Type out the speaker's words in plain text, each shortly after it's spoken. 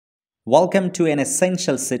Welcome to an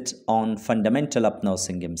essential sit on Fundamental of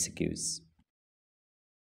Nursing MCQs.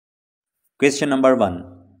 Question number 1.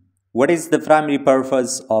 What is the primary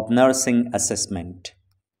purpose of nursing assessment?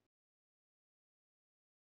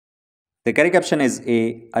 The correct option is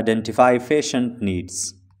A. Identify patient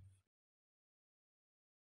needs.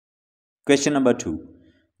 Question number 2.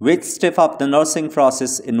 Which step of the nursing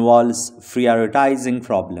process involves prioritizing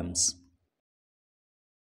problems?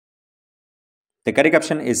 The correct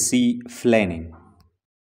option is C. Planning.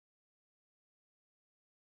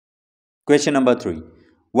 Question number 3.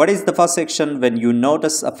 What is the first action when you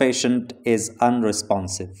notice a patient is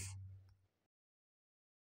unresponsive?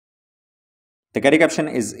 The correct option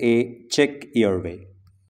is A. Check airway.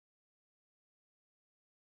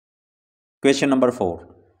 Question number 4.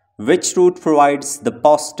 Which route provides the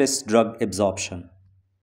post-test drug absorption?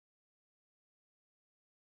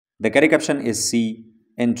 The correct option is C.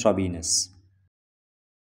 Intravenous.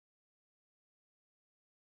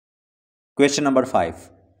 Question number 5.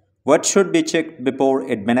 What should be checked before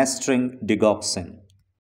administering digoxin?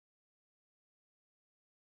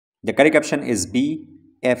 The correct option is B.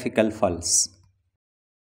 Apical pulse.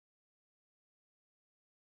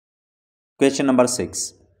 Question number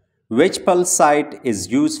 6. Which pulse site is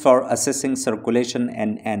used for assessing circulation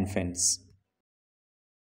in infants?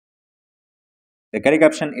 The correct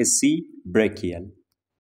option is C. Brachial.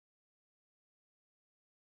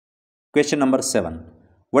 Question number 7.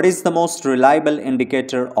 What is the most reliable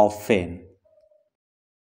indicator of pain?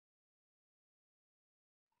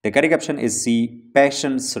 The correct option is C.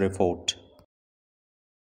 Patient's report.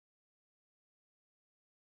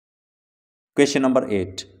 Question number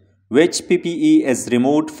 8. Which PPE is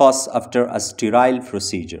removed first after a sterile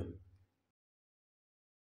procedure?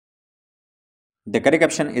 The correct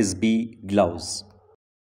option is B. Gloves.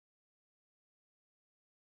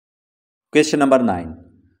 Question number 9.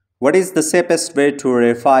 What is the safest way to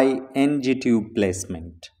verify NG tube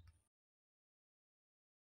placement?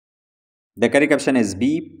 The correct option is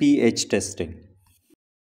B. pH testing.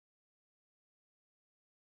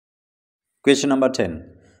 Question number 10.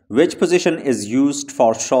 Which position is used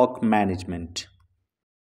for shock management?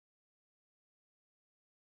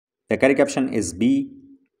 The correct option is B.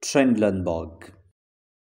 Trendelenburg.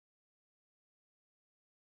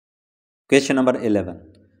 Question number 11.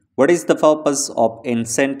 What is the purpose of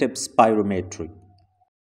incentive spirometry?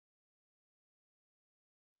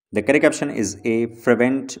 The correct option is A.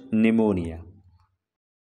 Prevent pneumonia.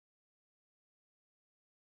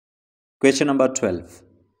 Question number 12.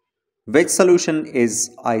 Which solution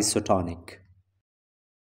is isotonic?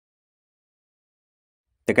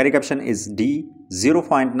 The correct option is D.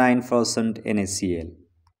 0.9% NaCl.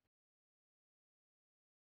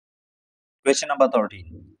 Question number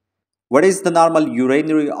 13. What is the normal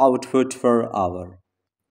urinary output per hour?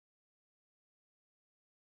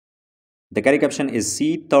 The correct option is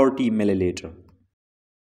C. 30 milliliter.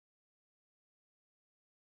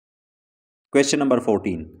 Question number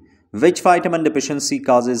 14. Which vitamin deficiency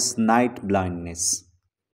causes night blindness?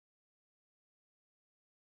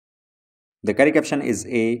 The correct option is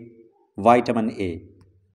A. Vitamin A.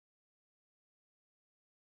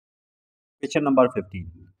 Question number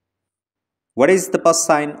 15. What is the first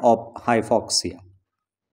sign of hypoxia?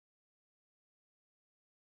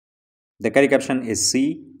 The correct option is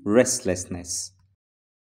C. Restlessness.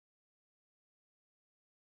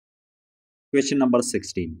 Question number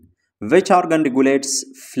 16. Which organ regulates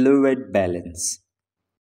fluid balance?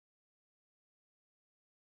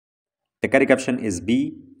 The correct option is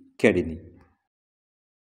B. Kidney.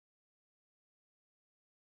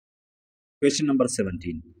 Question number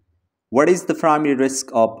 17. What is the primary risk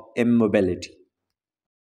of immobility?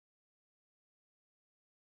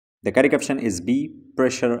 The correct option is B.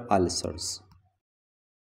 Pressure ulcers.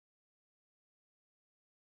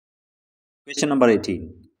 Question number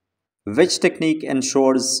 18. Which technique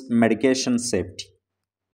ensures medication safety?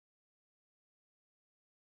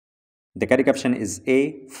 The correct option is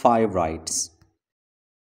A. 5 rights.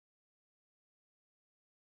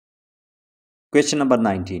 Question number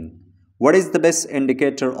 19. What is the best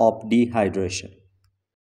indicator of dehydration?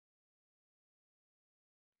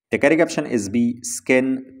 The correct option is B.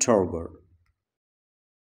 Skin turgor.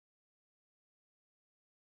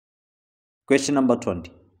 Question number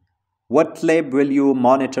 20. What lab will you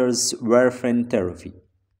monitors warfarin therapy?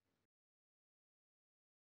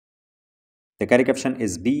 The correct option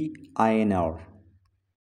is B. INR.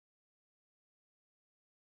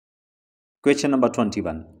 Question number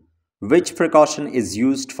 21. Which precaution is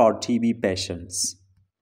used for TB patients?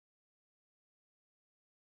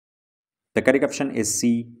 The correct option is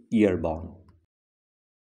C. Airborne.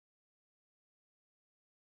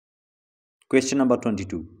 Question number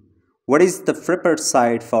 22. What is the flipper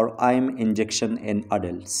side for AIIMS injection in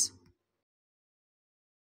adults?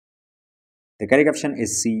 The correct option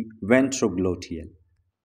is C. Ventrogluteal.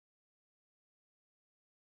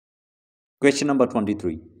 Question number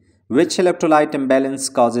 23. Which electrolyte imbalance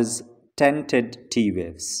causes tented T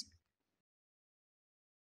waves?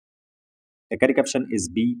 The correct option is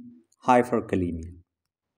B. Hyperkalemia.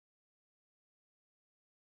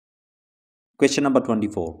 Question number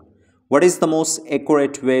 24. What is the most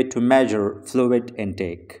accurate way to measure fluid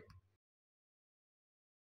intake?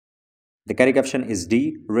 The correct option is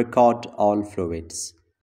D. Record all fluids.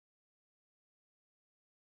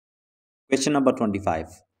 Question number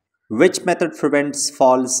 25. Which method prevents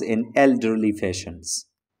falls in elderly patients?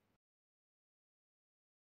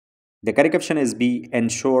 The correct option is B.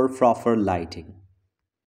 Ensure proper lighting.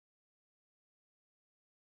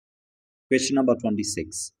 Question number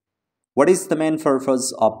 26. What is the main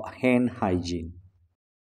purpose of hand hygiene?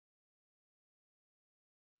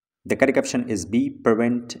 The correct option is B.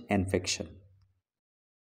 Prevent infection.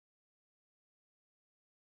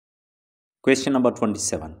 Question number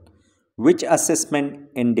 27. Which assessment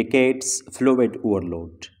indicates fluid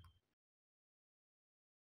overload?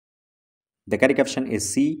 The correct option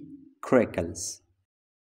is C. Crackles.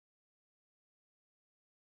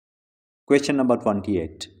 Question number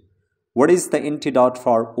 28. What is the antidote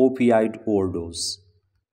for opioid overdose?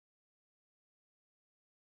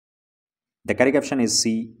 The correct option is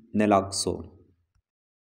C. Naloxone.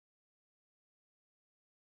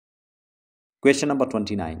 Question number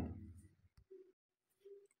 29.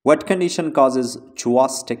 What condition causes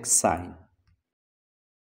Chvostek sign?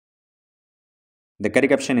 The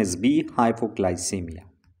correct option is B. Hypoglycemia.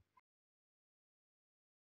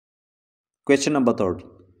 Question number 30.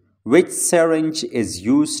 Which syringe is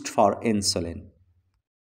used for insulin?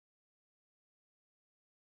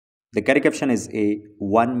 The correct option is A.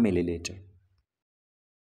 1 milliliter.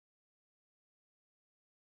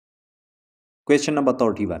 Question number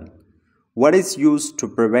 31. What is used to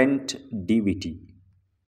prevent DVT?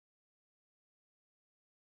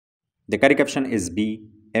 The correct option is B.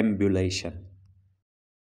 Ambulation.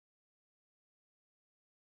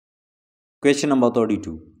 Question number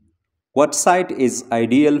 32. What site is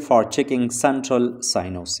ideal for checking central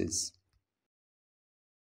cyanosis?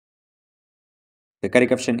 The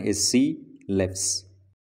correct option is C. Lips.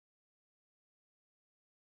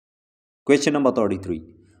 Question number 33.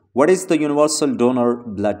 What is the universal donor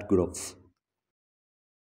blood group?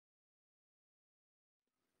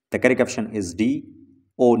 The correct option is D.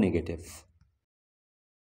 O negative.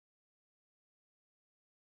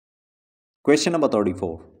 Question number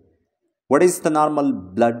 34. What is the normal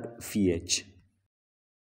blood pH?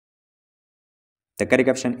 The correct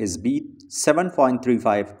option is B.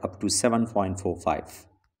 7.35 up to 7.45.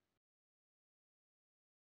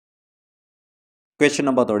 Question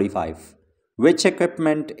number 35. Which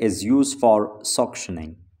equipment is used for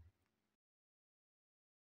suctioning?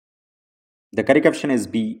 The correct option is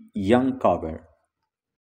B. Young cover.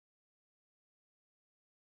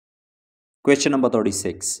 Question number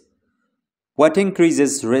 36. What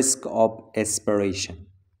increases risk of aspiration?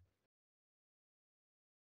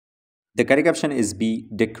 The correct option is B.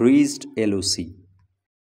 Decreased LOC.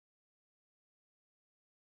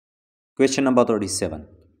 Question number 37.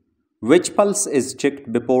 Which pulse is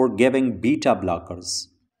checked before giving beta blockers?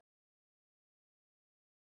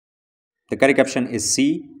 The correct option is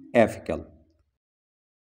C. Apical.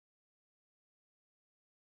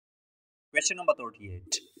 Question number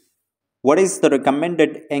 38. What is the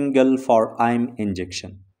recommended angle for AIIMS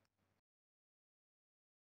injection?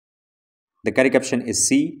 The correct option is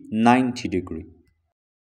C. 90 degree.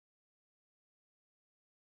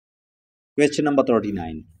 Question number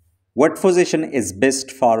 39. What position is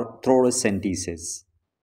best for thoracentesis?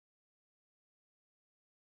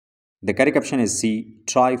 The correct option is C.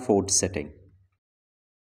 Tripod setting.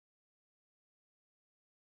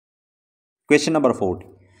 Question number 40.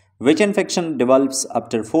 Which infection develops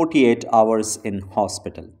after 48 hours in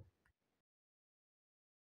hospital?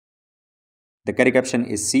 The correct option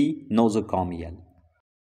is C. Nosocomial.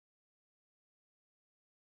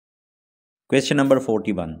 Question number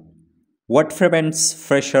 41. What prevents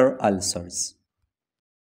pressure ulcers?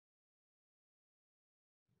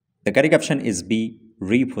 The correct option is B.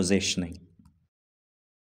 Repositioning.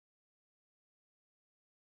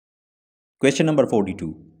 Question number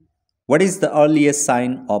 42. What is the earliest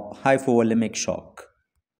sign of hypovolemic shock?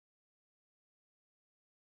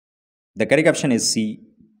 The correct option is C.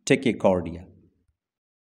 Tachycardia.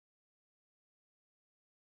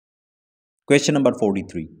 Question number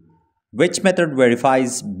 43. Which method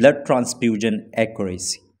verifies blood transfusion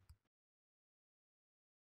accuracy?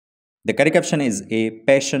 The correct option is A.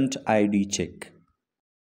 Patient ID check.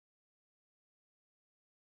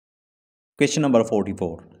 Question number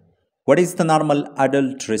 44. What is the normal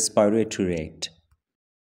adult respiratory rate?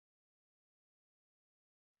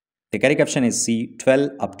 The correct option is C.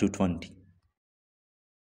 12 up to 20.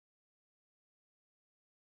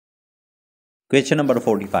 Question number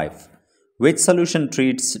 45. Which solution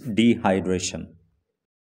treats dehydration?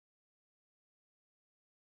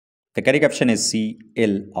 The correct option is C.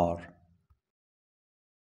 LR.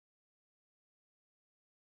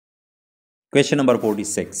 Question number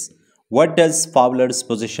 46. What does Fowler's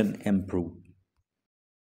position improve?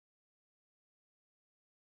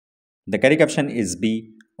 The correct option is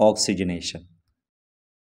B. Oxygenation.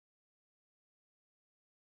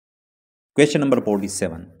 Question number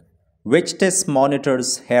 47. Which test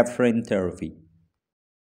monitors heparin therapy?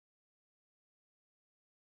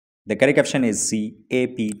 The correct option is C.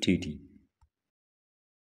 APTT.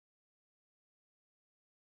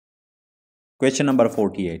 Question number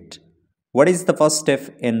 48. What is the first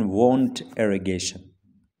step in wound irrigation?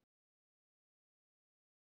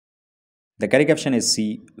 The correct option is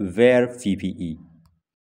C. Wear PPE.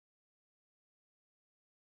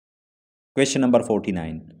 Question number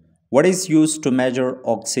 49. What is used to measure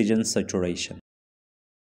oxygen saturation?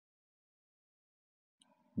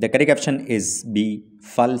 The correct option is B.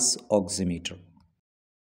 Pulse oximeter.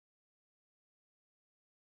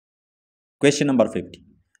 Question number 50.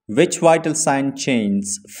 Which vital sign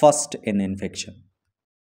changes first in infection?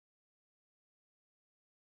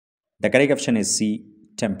 The correct option is C.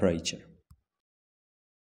 Temperature.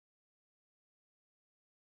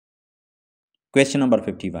 Question number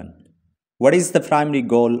 51. What is the primary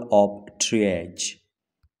goal of triage?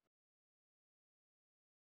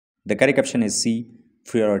 The correct option is C.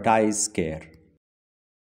 Prioritize care.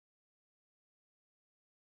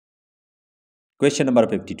 Question number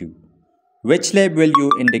 52. Which lab value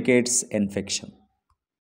indicates infection?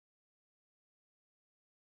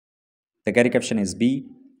 The correct option is B.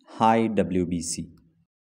 High WBC.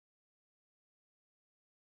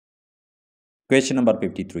 Question number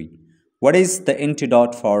 53. What is the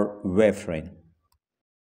antidote for warfarin?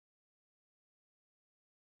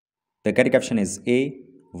 The correct option is A.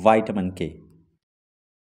 Vitamin K.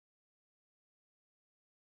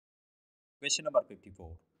 Question number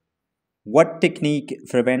 54. What technique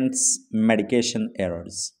prevents medication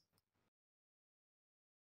errors?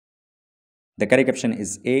 The correct option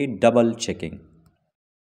is A. Double checking.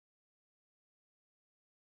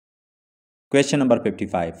 Question number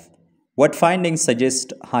 55. What findings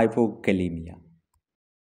suggest hypokalemia?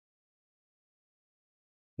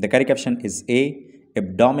 The correct option is A.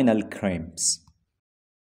 Abdominal cramps.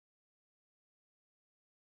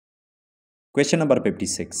 Question number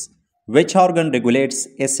 56. Which organ regulates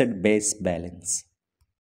acid-base balance?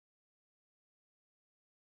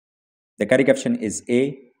 The correct option is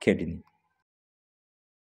A. Kidney.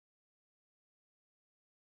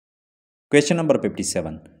 Question number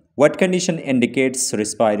 57. What condition indicates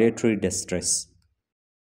respiratory distress?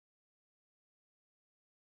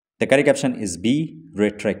 The correct option is B.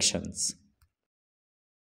 Retractions.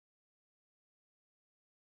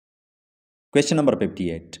 Question number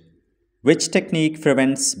 58. Which technique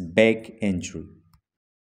prevents back injury?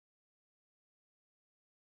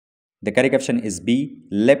 The correct option is B.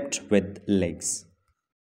 Lift with legs.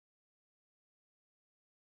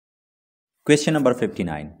 Question number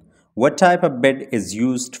 59. What type of bed is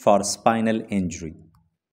used for spinal injury?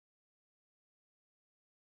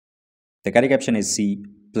 The correct option is C.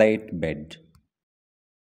 Plate bed.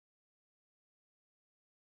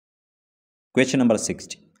 Question number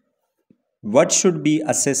 60. What should be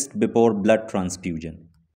assessed before blood transfusion?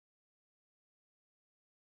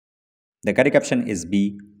 The correct option is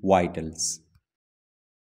B. Vitals.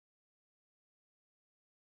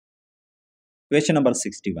 Question number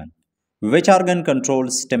 61. Which organ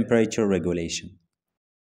controls temperature regulation?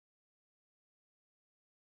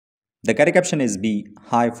 The correct option is B.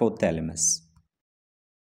 Hypothalamus.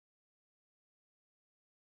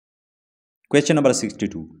 Question number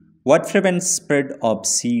 62. What prevents spread of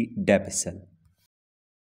C. difficile?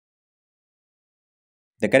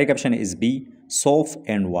 The correct option is B. Soap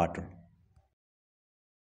and water.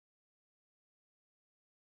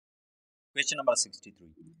 Question number 63.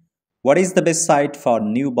 What is the best site for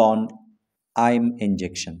newborn AIIMS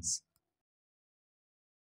injections?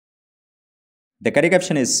 The correct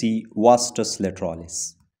option is C. Vastus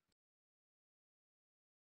lateralis.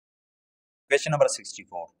 Question number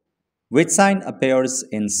 64. Which sign appears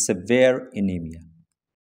in severe anemia?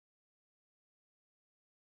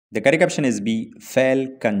 The correct option is B. Fail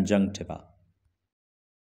conjunctiva.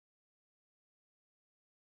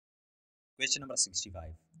 Question number 65.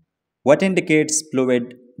 What indicates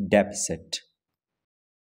fluid deficit?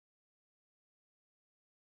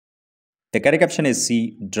 The correct option is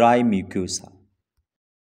C. Dry mucosa.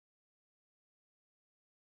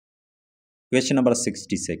 Question number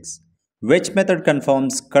 66. Which method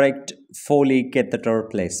confirms correct Foley catheter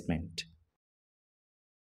placement?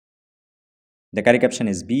 The correct option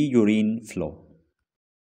is B. Urine flow.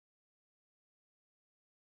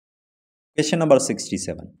 Question number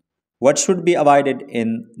 67. What should be avoided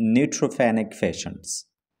in neutropenic patients?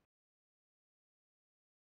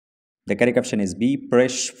 The correct option is B.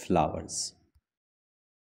 Fresh flowers.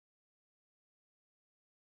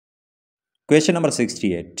 Question number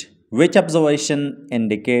 68. Which observation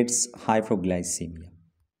indicates hypoglycemia?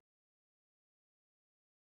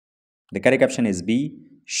 The correct option is B.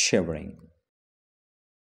 Shivering.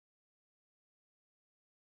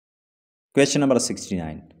 Question number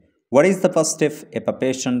 69. What is the first step if a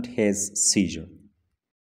patient has seizure?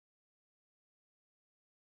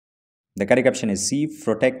 The correct option is C.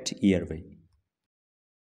 Protect airway.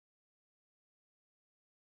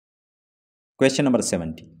 Question number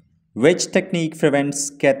 70. Which technique prevents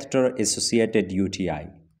catheter-associated UTI?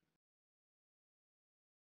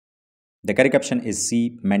 The correct option is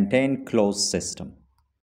C. Maintain closed system.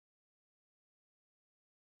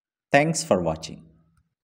 Thanks for watching.